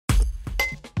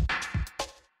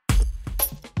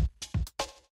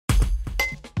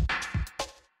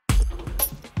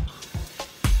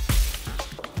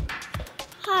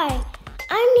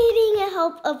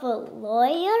help of a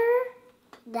lawyer?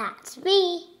 That's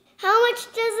me. How much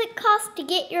does it cost to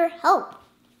get your help?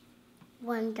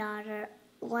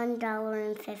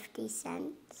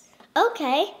 $1.50.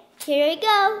 Okay, here you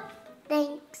go.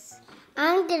 Thanks.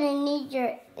 I'm gonna need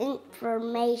your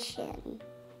information.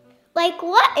 Like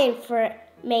what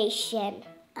information?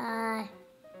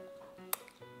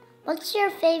 What's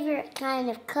your favorite kind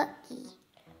of cookie?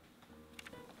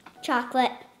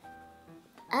 Chocolate.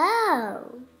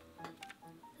 Oh.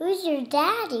 Who's your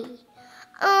daddy?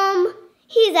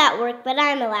 He's at work, but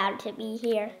I'm allowed to be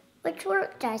here. Which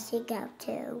work does he go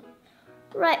to?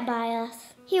 Right by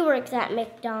us. He works at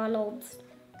McDonald's.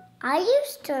 I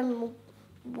used to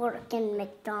work in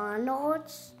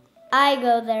McDonald's. I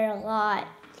go there a lot.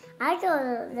 I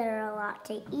go there a lot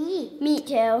to eat. Me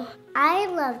too. I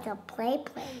love the play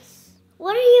place.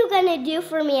 What are you gonna do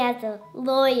for me as a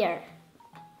lawyer?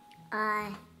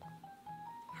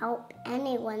 Help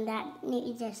anyone that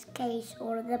needs this case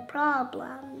or the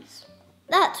problems.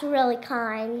 That's really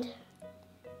kind.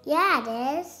 Yeah, it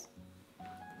is.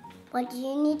 What do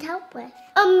you need help with?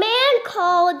 A man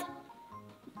called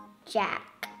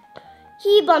Jack.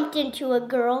 He bumped into a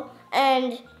girl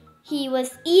and he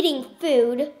was eating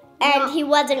food and he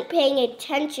wasn't paying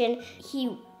attention.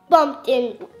 He bumped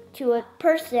into a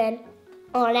person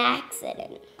on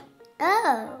accident.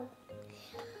 Oh.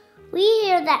 We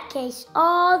hear that case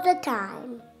all the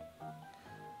time.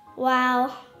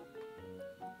 Wow.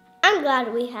 I'm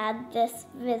glad we had this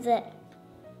visit.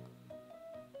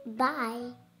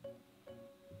 Bye.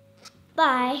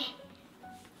 Bye.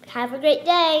 Have a great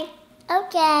day.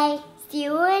 Okay. See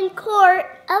you in court.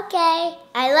 Okay.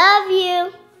 I love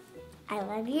you. I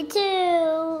love you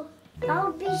too. That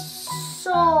would be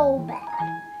so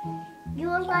bad.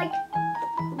 You would like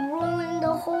ruin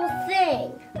the whole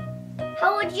thing.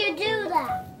 How would you do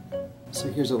that? So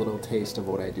here's a little taste of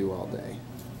what I do all day.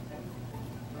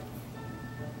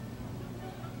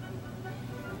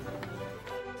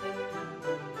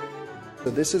 So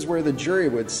this is where the jury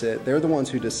would sit. They're the ones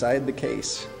who decide the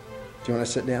case. Do you want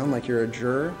to sit down like you're a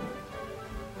juror?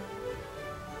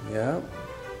 Yep.